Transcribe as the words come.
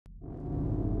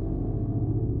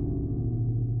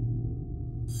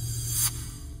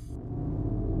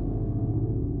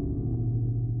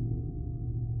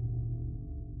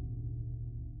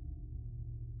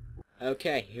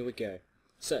Okay, here we go.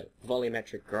 So,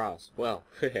 volumetric grass. Well,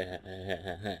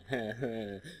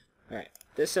 alright,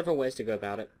 there's several ways to go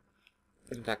about it.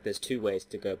 In fact, there's two ways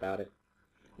to go about it.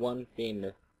 One being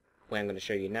the way I'm going to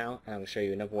show you now, and I'm going to show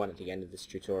you another one at the end of this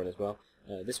tutorial as well.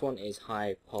 This one is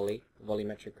high poly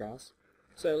volumetric grass.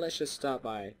 So let's just start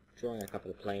by drawing a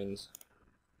couple of planes.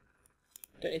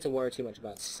 Don't need to worry too much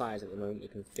about size at the moment, we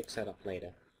can fix that up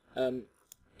later.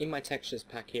 In my textures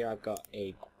pack here I've got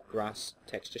a grass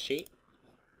texture sheet.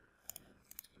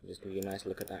 I'll just give you a nice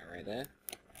look at that right there.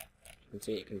 You can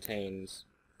see it contains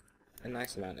a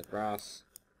nice amount of grass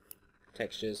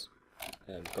textures.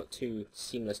 I've got two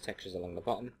seamless textures along the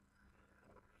bottom,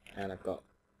 and I've got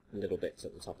little bits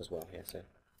at the top as well here. So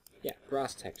yeah,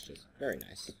 grass textures, very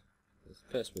nice. Let's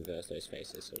first reverse those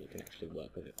faces so we can actually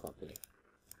work with it properly.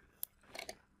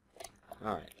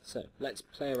 Alright, so let's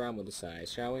play around with the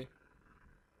size, shall we?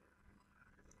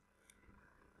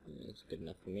 It's good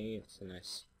enough for me. It's a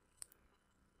nice,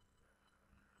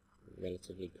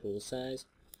 relatively cool size.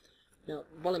 Now,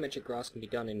 volumetric grass can be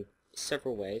done in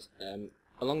several ways.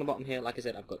 Along the bottom here, like I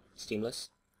said, I've got seamless,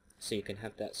 so you can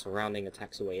have that surrounding a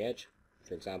taxiway edge.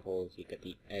 For example, you get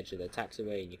the edge of the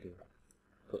taxiway and you can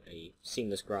put a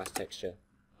seamless grass texture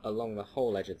along the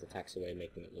whole edge of the taxiway,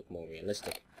 making it look more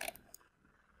realistic.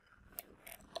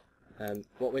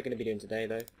 What we're going to be doing today,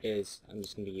 though, is I'm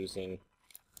just going to be using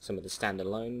some of the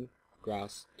standalone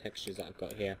grass textures that I've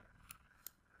got here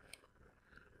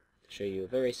to show you a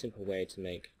very simple way to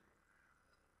make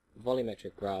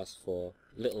volumetric grass for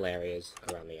little areas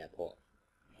around the airport.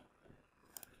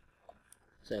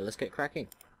 So let's get cracking.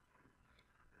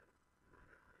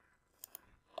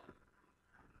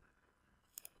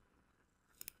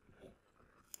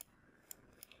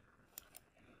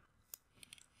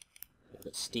 I've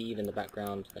got Steve in the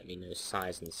background, let me know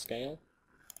size and scale.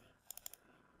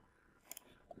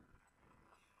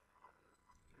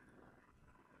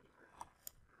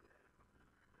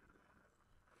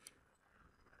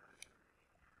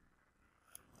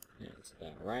 That's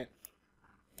about right.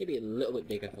 Maybe a little bit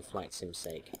bigger for flight sim's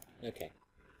sake. Okay.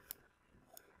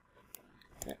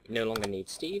 Right, we no longer need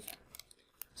Steve.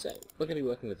 So, we're going to be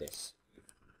working with this.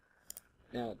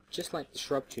 Now, just like the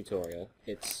shrub tutorial,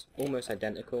 it's almost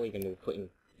identical. You're going to be putting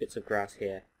bits of grass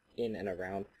here, in and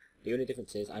around. The only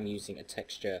difference is I'm using a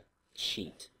texture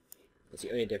sheet. That's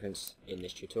the only difference in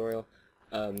this tutorial.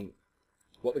 What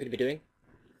we're going to be doing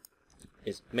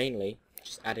is mainly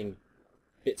just adding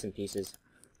bits and pieces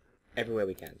everywhere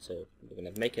we can. So we're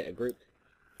going to make it a group.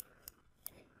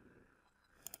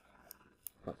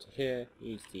 Up to here,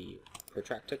 use the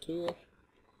protractor tool,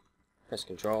 press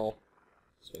Control,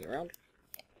 swing around.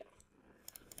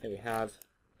 Here we have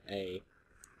the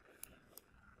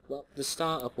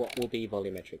start of what will be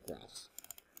volumetric grass.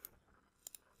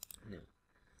 Now,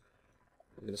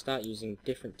 we're going to start using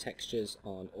different textures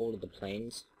on all of the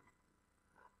planes.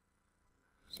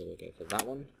 So we'll go for that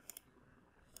one.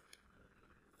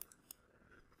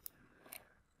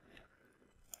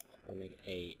 I'll make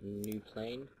a new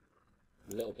plane,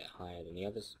 a little bit higher than the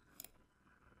others.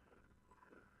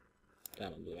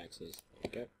 Down on blue axis, there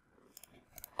we go.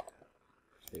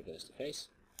 Let's reverse the face.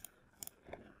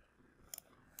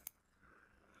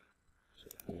 So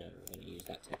we know we're going to use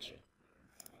that texture.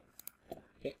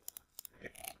 Okay.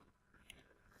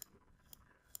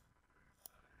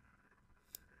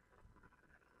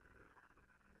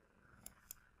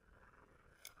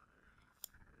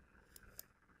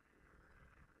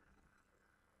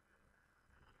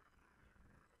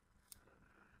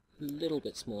 A little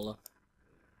bit smaller,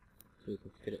 so we can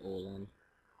fit it all on.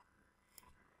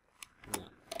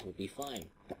 That will be fine.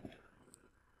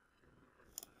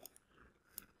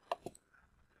 What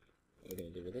we're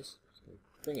going to do with this is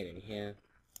bring it in here,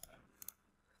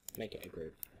 make it a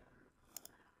group,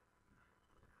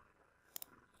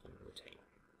 and rotate.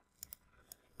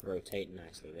 Rotate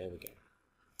nicely, there we go.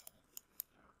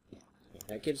 So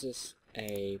that gives us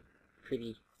a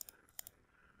pretty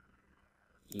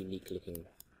unique looking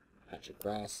patch of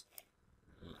grass.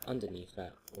 Underneath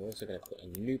that, we're also going to put a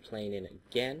new plane in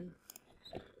again.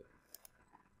 So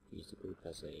use the group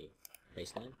as a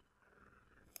baseline.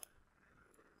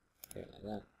 Go like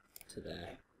that to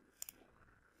there.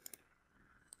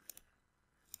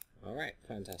 Alright,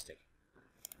 fantastic.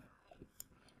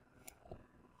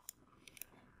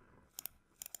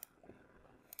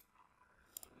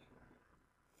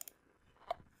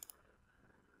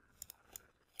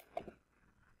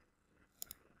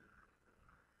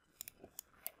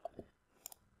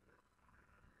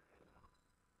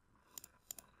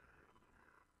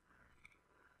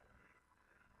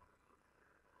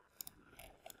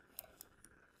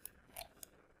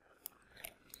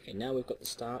 Okay, now we've got the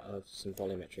start of some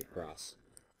volumetric grass.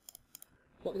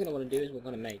 What we're going to want to do is we're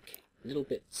going to make little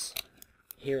bits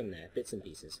here and there, bits and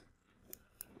pieces.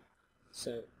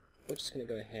 So we're just going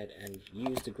to go ahead and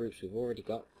use the groups we've already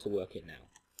got to work it now.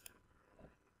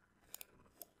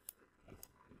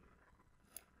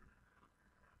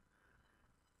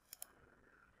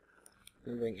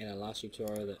 Remembering in our last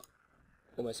tutorial that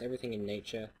almost everything in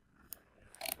nature,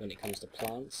 when it comes to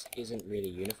plants, isn't really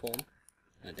uniform.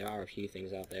 There are a few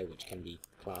things out there which can be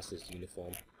classed as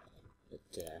uniform, but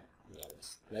yeah,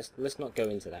 let's not go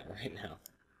into that right now.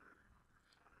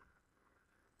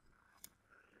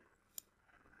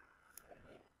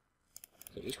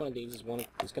 So each one of these is going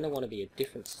to want to be a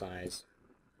different size,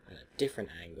 and a different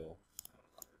angle,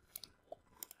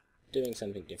 doing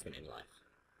something different in life.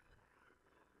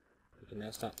 We can now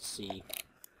start to see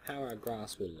how our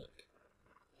grass will look.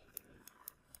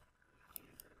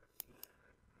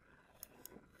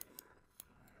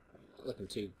 Not looking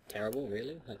too terrible,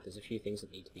 really. Like, there's a few things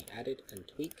that need to be added and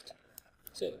tweaked.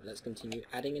 So let's continue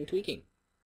adding and tweaking.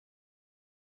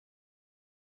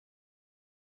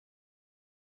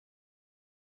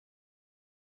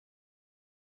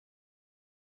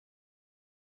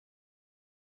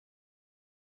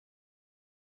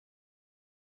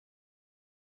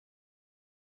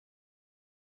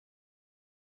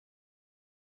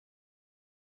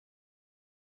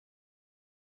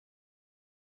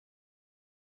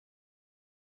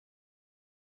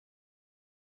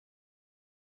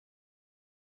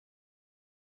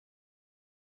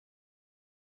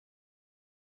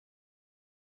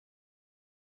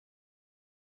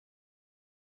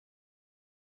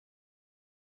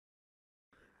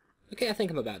 Okay, I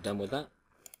think I'm about done with that.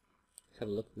 Let's have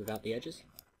a look without the edges.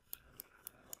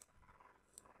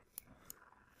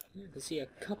 You can see a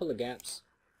couple of gaps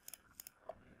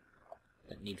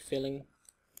that need filling.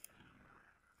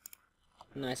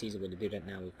 Nice easy way to do that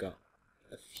now. We've got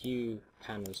a few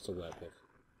panels to work with.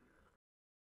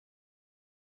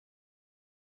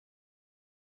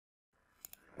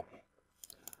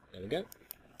 There we go.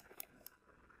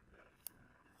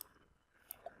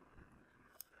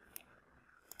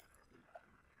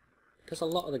 Because a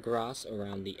lot of the grass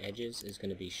around the edges is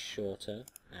going to be shorter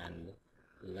and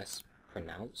less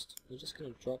pronounced, we're just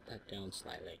going to drop that down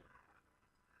slightly.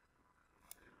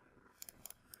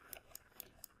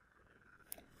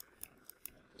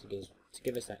 To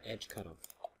give us that edge cutoff.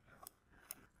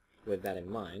 With that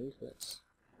in mind, let's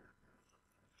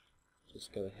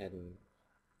just go ahead and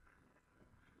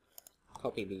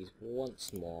copy these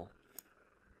once more.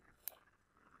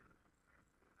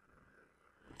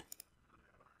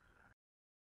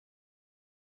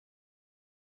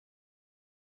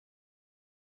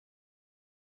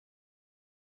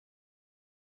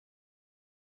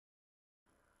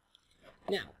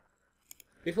 Now,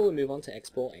 before we move on to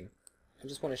exporting, I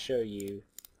just want to show you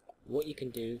what you can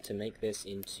do to make this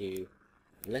into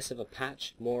less of a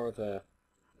patch, more of a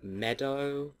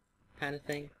meadow kind of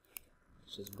thing.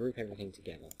 Let's just group everything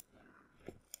together.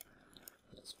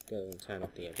 Let's go and turn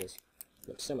off the edges.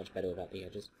 Looks so much better without the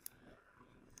edges.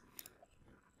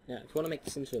 Now, if you want to make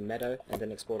this into a meadow and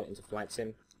then export it into Flight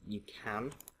Sim, you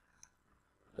can,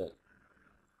 but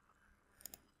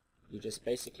you just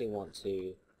basically want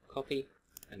to copy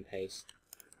and paste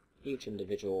each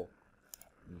individual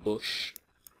bush.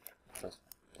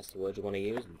 That's the word you want to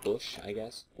use, bush, I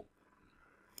guess.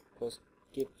 Of course,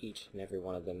 give each and every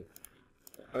one of them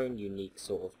their own unique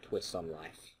sort of twist on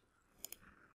life.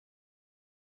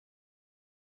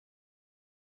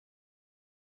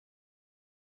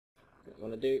 What you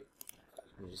want to do,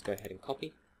 you just go ahead and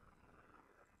copy,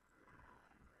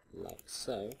 like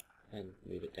so, and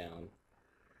move it down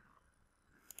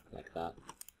like that.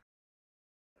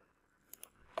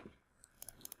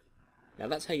 Now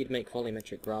that's how you'd make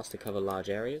volumetric grass to cover large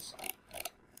areas.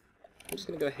 I'm just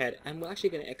going to go ahead and we're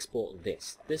actually going to export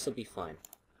this. This will be fine.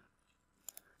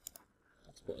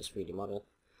 Export as 3D model.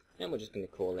 And we're just going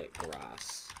to call it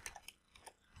grass.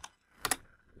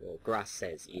 Or grass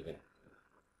says even.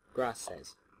 Grass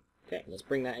says. Okay, let's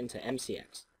bring that into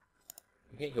MCX.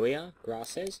 Okay, here we are. Grass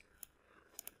says.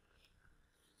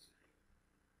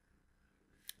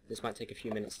 This might take a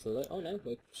few minutes to load. Oh no,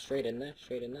 we're straight in there,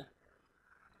 straight in there.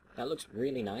 That looks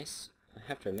really nice. I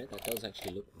have to admit, that does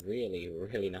actually look really,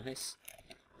 really nice.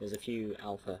 There's a few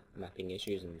alpha mapping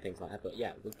issues and things like that, but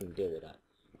yeah, we can deal with that.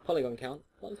 Polygon count,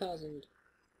 1000.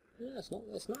 Yeah, it's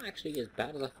not actually as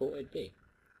bad as I thought it'd be.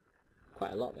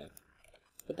 Quite a lot though.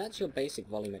 But that's your basic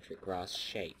volumetric grass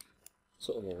shape.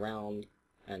 Sort of a round,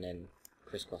 and then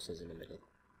crisscrosses in the middle.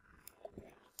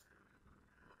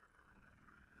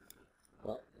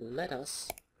 Well, let us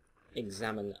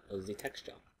examine the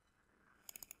texture.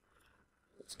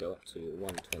 Let's go up to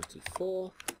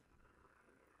 124,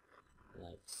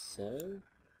 like so.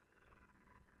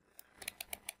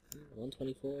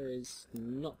 124 is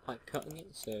not quite cutting it,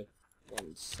 so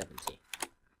 170.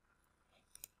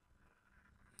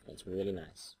 That's really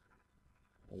nice.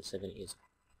 170 is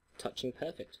touching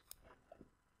perfect.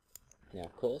 Now,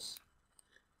 of course,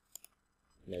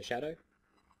 no shadow.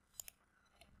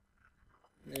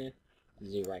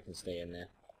 Z-right can stay in there.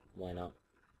 Why not?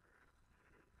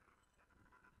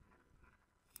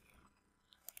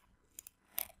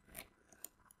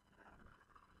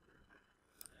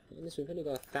 In this we've only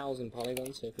got 1,000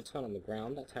 polygons, so if we turn on the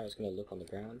ground, that's how it's going to look on the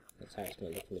ground. That's how it's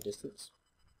going to look from a distance.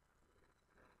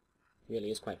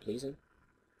 Really is quite pleasing.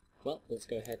 Well, let's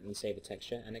go ahead and save the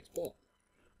texture and export.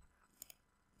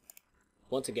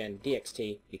 Once again,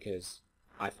 DXT, because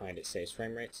I find it saves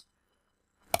frame rates.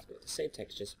 Let's go to save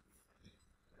textures.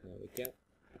 There we go.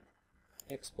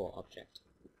 Export object.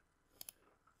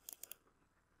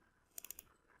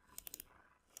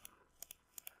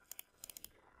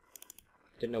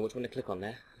 Didn't know which one to click on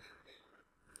there.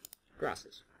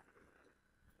 Grasses.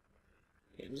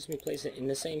 Okay, I'm just going to place it in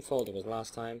the same folder as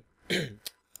last time.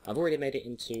 I've already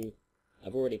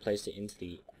placed it into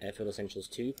the Airfield Essentials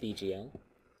 2 BGL.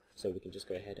 So we can just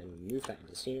go ahead and move that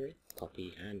into scenery,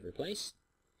 copy and replace.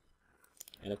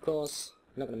 And of course,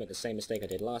 I'm not going to make the same mistake I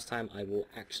did last time. I will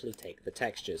actually take the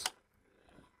textures.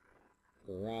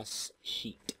 Grass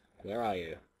sheet. Where are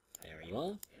you? There you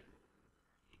are.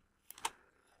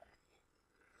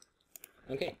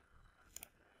 Okay.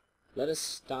 Let us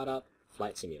start up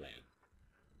Flight Simulator.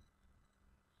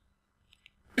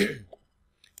 Okay,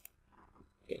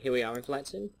 here we are in Flight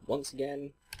Sim. Once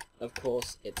again, of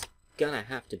course, it's gonna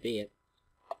have to be it.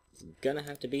 It's gonna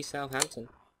have to be Southampton.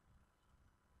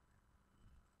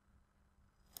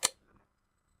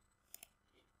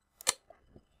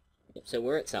 Yep, so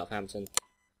we're at Southampton.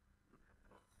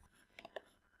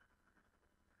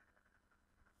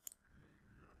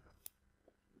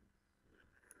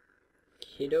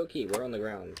 Okie dokie, we're on the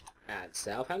ground at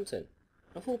Southampton.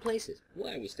 Of all places,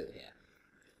 why are we still here?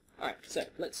 Alright, so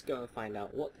let's go and find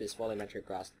out what this volumetric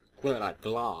glass...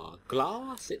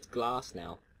 Glass? It's glass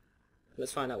now.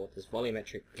 Let's find out what this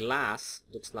volumetric glass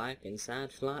looks like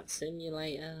inside Flight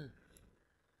Simulator.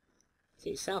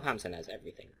 See, Southampton has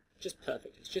everything. Just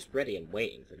perfect. It's just ready and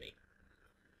waiting for me.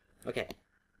 Okay.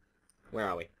 Where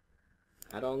are we?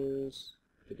 Add-ons.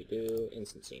 Do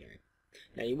instant scenery.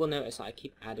 Now you will notice I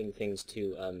keep adding things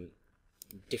to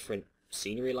different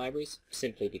scenery libraries,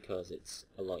 simply because it's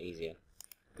a lot easier.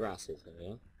 Grasses, there we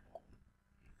are.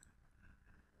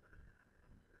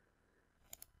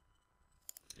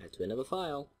 Add to another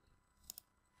file.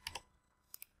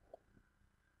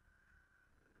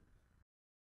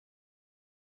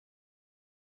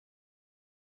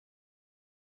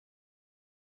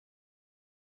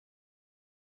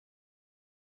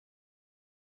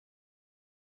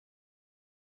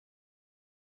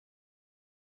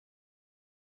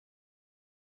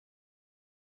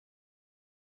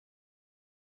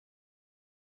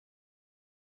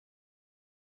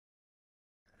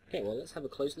 Okay, well let's have a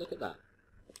close look at that.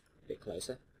 A bit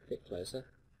closer, a bit closer.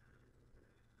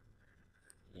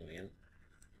 There we are.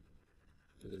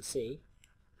 You can see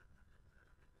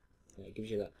it gives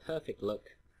you that perfect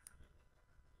look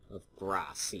of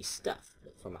grassy stuff,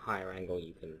 but from a higher angle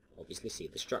you can obviously see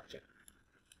the structure.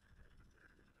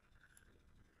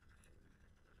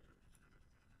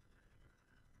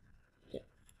 Yeah.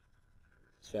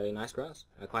 It's fairly nice grass.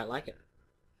 I quite like it.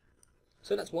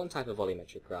 So that's one type of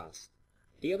volumetric grass.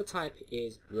 The other type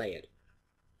is layered.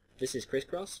 This is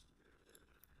crisscross.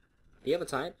 The other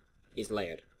type is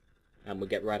layered. And we'll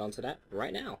get right onto that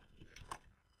right now.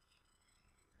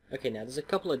 Okay, now there's a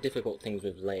couple of difficult things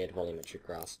with layered volumetric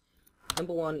grass.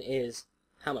 Number one is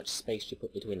how much space you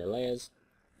put between the layers.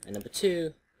 And number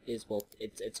two is, well,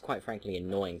 it's quite frankly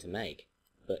annoying to make.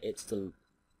 But it's the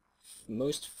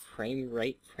most frame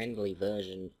rate friendly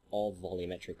version of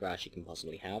volumetric grass you can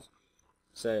possibly have.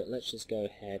 So let's just go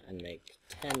ahead and make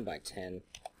 10 by 10.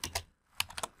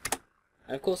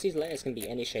 And of course these layers can be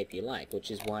any shape you like, which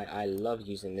is why I love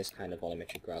using this kind of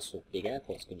volumetric grass for big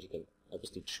airports, because you can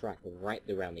obviously track right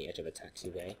around the edge of a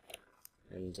taxiway,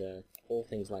 and all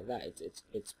things like that.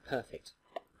 It's perfect.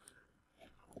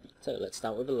 So let's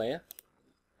start with a layer,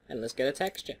 and let's get a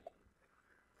texture.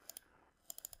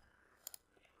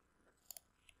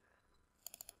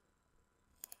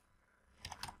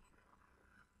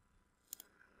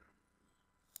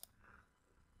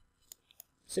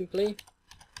 Simply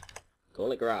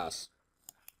call it grass.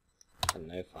 I don't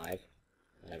know, 5.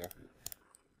 Whatever.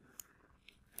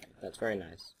 That's very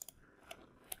nice.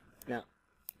 Now,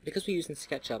 because we're using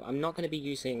SketchUp, I'm not going to be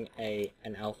using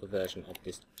an alpha version of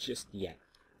this just yet.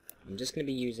 I'm just going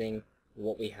to be using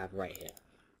what we have right here.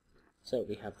 So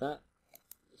we have that.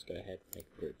 Let's go ahead and make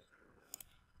a group.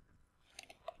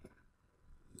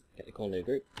 Get the call new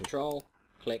group. Control,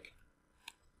 click,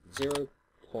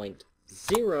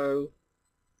 0.0.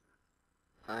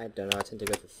 I don't know, I tend to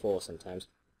go for 4 sometimes.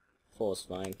 4 is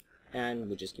fine. And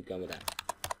we'll just keep going with that.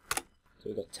 So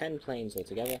we've got 10 planes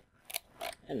altogether.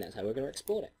 And that's how we're going to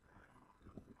export it.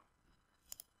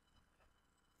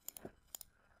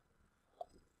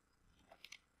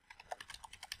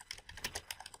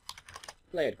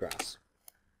 Layered grass.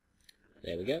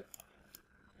 There we go.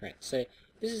 Right, so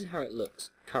this is how it looks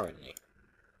currently.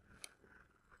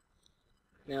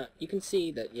 Now, you can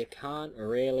see that you can't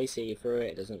really see through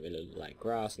it. It doesn't really look like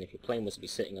grass, and if your plane was to be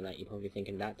sitting on that, you're probably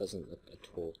thinking that doesn't look at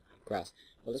all like grass.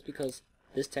 Well, that's because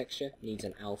this texture needs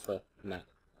an alpha map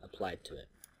applied to it.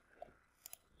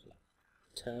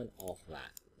 Turn off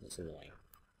that. That's annoying.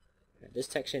 Right, this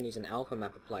texture needs an alpha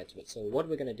map applied to it. So what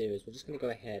we're going to do is we're just going to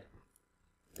go ahead,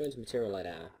 go into Material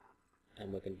Editor,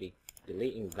 and we're going to be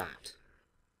deleting that.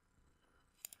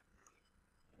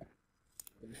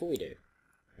 But before we do,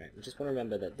 right, we just want to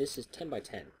remember that this is 10 by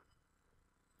 10,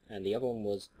 and the other one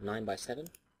was 9 by 7.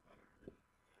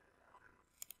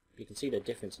 You can see the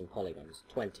difference in polygons,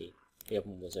 20. The other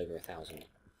one was over 1,000.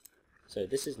 So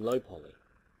this is low poly.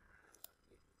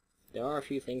 There are a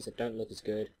few things that don't look as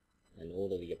good, and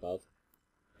all of the above.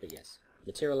 But yes,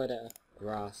 Material Editor,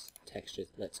 Grass, Textures,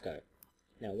 let's go.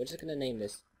 Now we're just going to name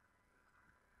this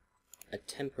a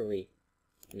temporary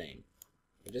name.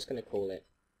 We're just going to call it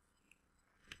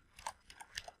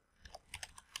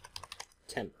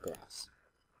Temp Grass.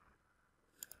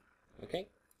 Okay,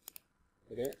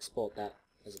 we're going to export that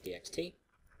as a DXT,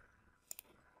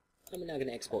 and we're now going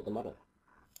to export the model.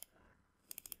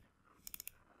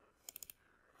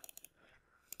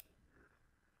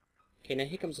 Okay, now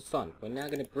here comes the fun. We're now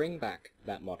going to bring back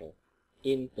that model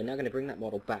we're now going to bring that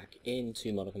model back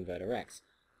into Model Converter X.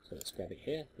 So let's grab it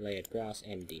here, Layered Grass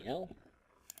MDL,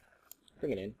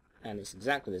 bring it in, and it's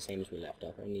exactly the same as we left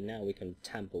off, only now we can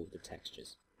tamper with the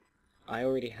textures. I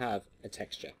already have a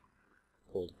texture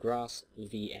called Grass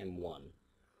VM1,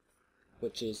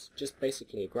 which is just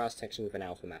basically a grass texture with an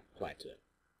alpha map applied to it.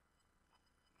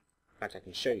 In fact, I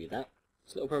can show you that.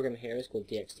 This little program here is called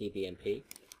DXTVMP.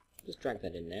 Just drag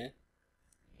that in there.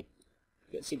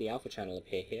 You can see the alpha channel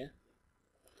appear here.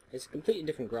 It's a completely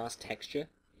different grass texture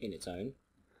in its own,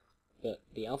 but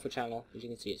the alpha channel, as you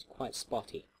can see, is quite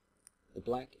spotty. The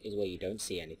black is where you don't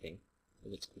see anything,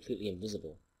 it's completely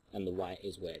invisible, and the white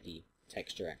is where the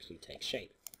texture actually takes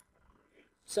shape.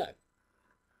 So,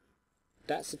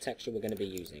 that's the texture we're going to be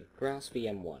using, Grass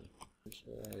VM1.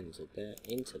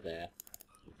 Into there,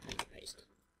 and paste.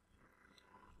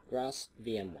 Grass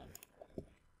VM1.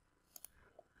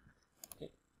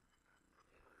 Okay.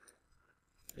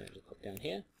 Now just pop down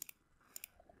here.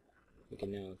 We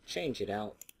can now change it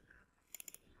out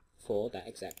for that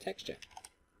exact texture.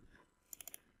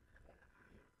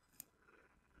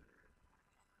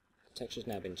 The texture's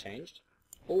now been changed.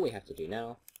 All we have to do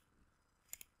now,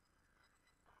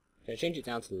 so change it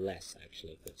down to less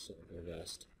actually, but sort of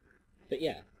reversed. But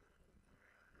yeah,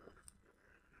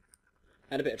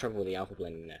 I had a bit of trouble with the alpha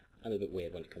blending there. I'm a bit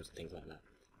weird when it comes to things like that.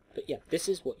 But yeah, this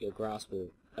is what your grass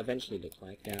will eventually look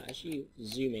like. Now, as you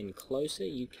zoom in closer,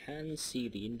 you can see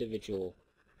the individual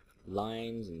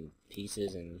lines and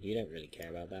pieces, and you don't really care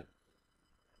about that.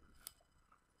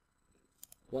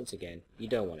 Once again, you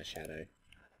don't want a shadow.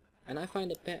 And I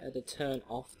find it better to turn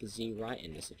off the Z right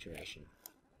in this situation,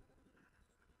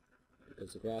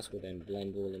 because the grass will then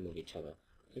blend all in with each other.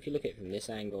 If you look at it from this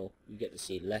angle, you get to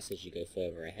see less as you go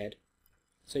further ahead.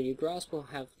 So your grass will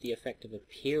have the effect of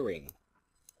appearing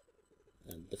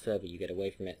the further you get away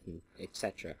from it, and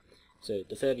etc. So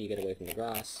the further you get away from the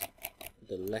grass,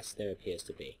 the less there appears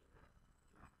to be.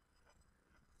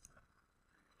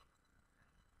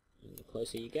 And the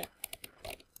closer you get,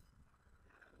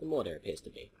 the more there appears to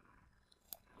be.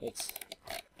 It's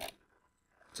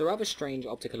a rather strange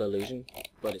optical illusion,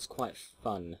 but it's quite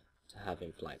fun to have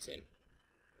in flights in.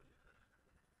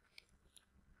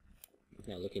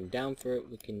 Now looking down for it,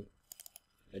 we can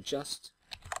adjust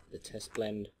the test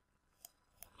blend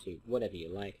to whatever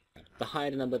you like. The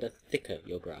higher the number, the thicker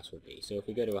your grass will be. So if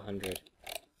we go to 100,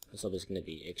 it's obviously going to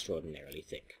be extraordinarily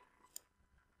thick.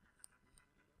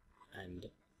 And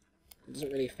it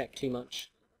doesn't really affect too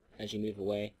much as you move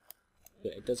away,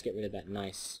 but it does get rid of that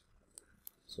nice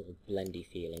sort of blendy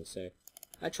feeling. So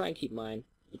I try and keep mine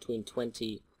between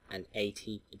 20 and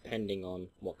 80, depending on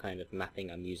what kind of mapping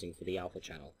I'm using for the alpha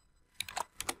channel.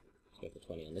 Let's go for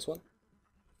 20 on this one.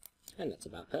 And that's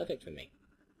about perfect for me.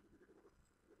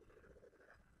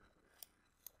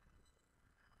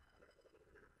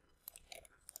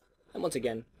 And once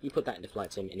again, you put that into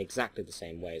Flight Sim in exactly the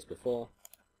same way as before.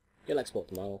 You'll export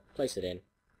the model, place it in,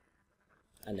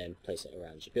 and then place it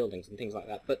around your buildings and things like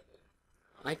that. But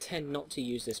I tend not to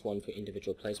use this one for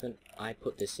individual placement. I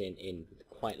put this in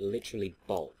quite literally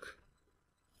bulk.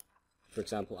 For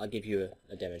example, I'll give you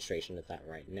a demonstration of that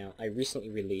right now. I recently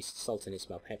released Sultan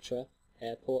Ismail Petra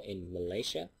Airport in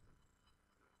Malaysia.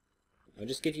 I'll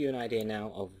just give you an idea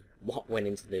now of what went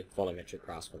into the volumetric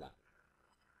grass for that.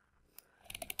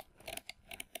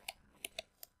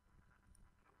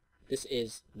 This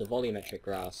is the volumetric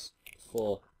grass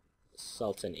for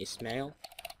Sultan Ismail.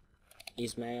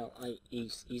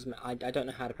 I don't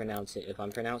know how to pronounce it. If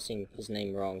I'm pronouncing his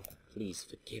name wrong, please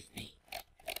forgive me.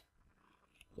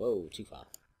 Whoa, too far.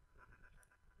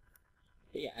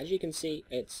 But yeah, as you can see,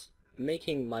 it's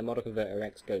making my Model Converter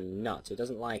X go nuts. It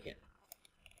doesn't like it.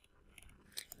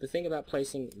 The thing about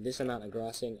placing this amount of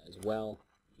grass in as well,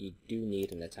 you do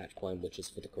need an attach point, which is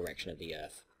for the correction of the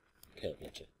Earth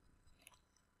curvature.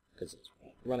 Because it's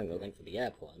running the length of the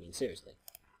airport, I mean, seriously.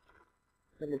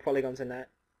 Number of polygons in that?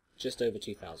 Just over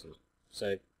 2,000.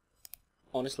 So,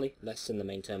 honestly, less than the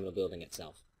main terminal building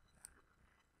itself.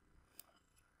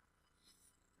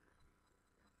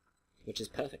 Which is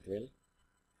perfect, really.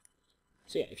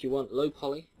 So yeah, if you want low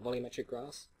poly, volumetric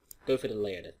grass, go for the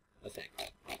layered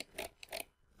effect.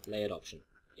 Layered option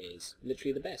is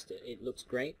literally the best. It looks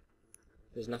great.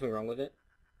 There's nothing wrong with it.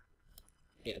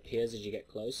 It appears as you get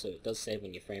close, so it does save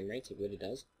on your frame rate, it really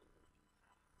does.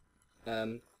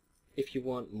 If you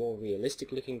want more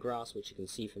realistic looking grass, which you can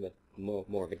see from a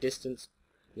more of a distance,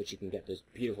 which you can get those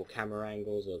beautiful camera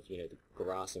angles of, you know, the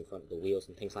grass in front of the wheels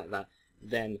and things like that,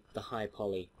 then the high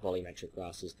poly volumetric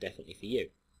grass is definitely for you.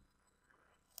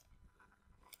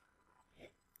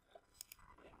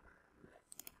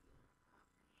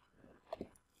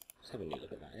 Let's have a new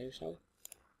look at that here, shall we?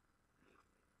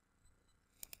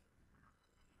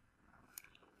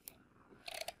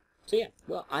 So yeah,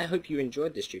 well, I hope you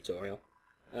enjoyed this tutorial.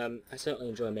 I certainly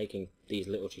enjoy making these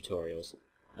little tutorials.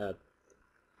 I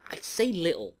say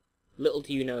little. Little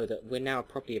do you know that we're now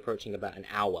probably approaching about an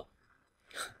hour.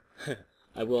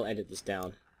 I will edit this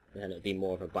down, and it'll be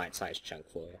more of a bite-sized chunk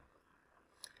for you.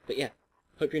 But yeah,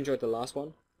 hope you enjoyed the last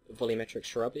one, Volumetric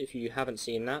Shrub. If you haven't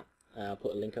seen that, I'll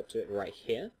put a link up to it right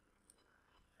here.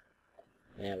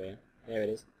 There we are. There it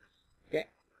is. Okay,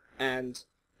 and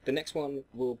the next one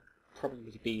will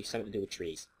probably be something to do with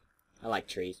trees. I like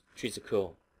trees. Trees are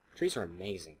cool. Trees are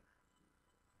amazing.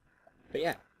 But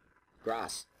yeah,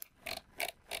 grass.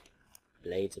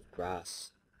 Blades of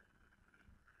grass.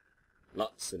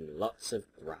 Lots and lots of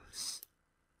grass.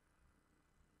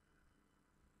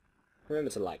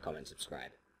 Remember to like, comment,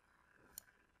 subscribe.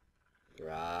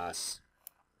 Grass.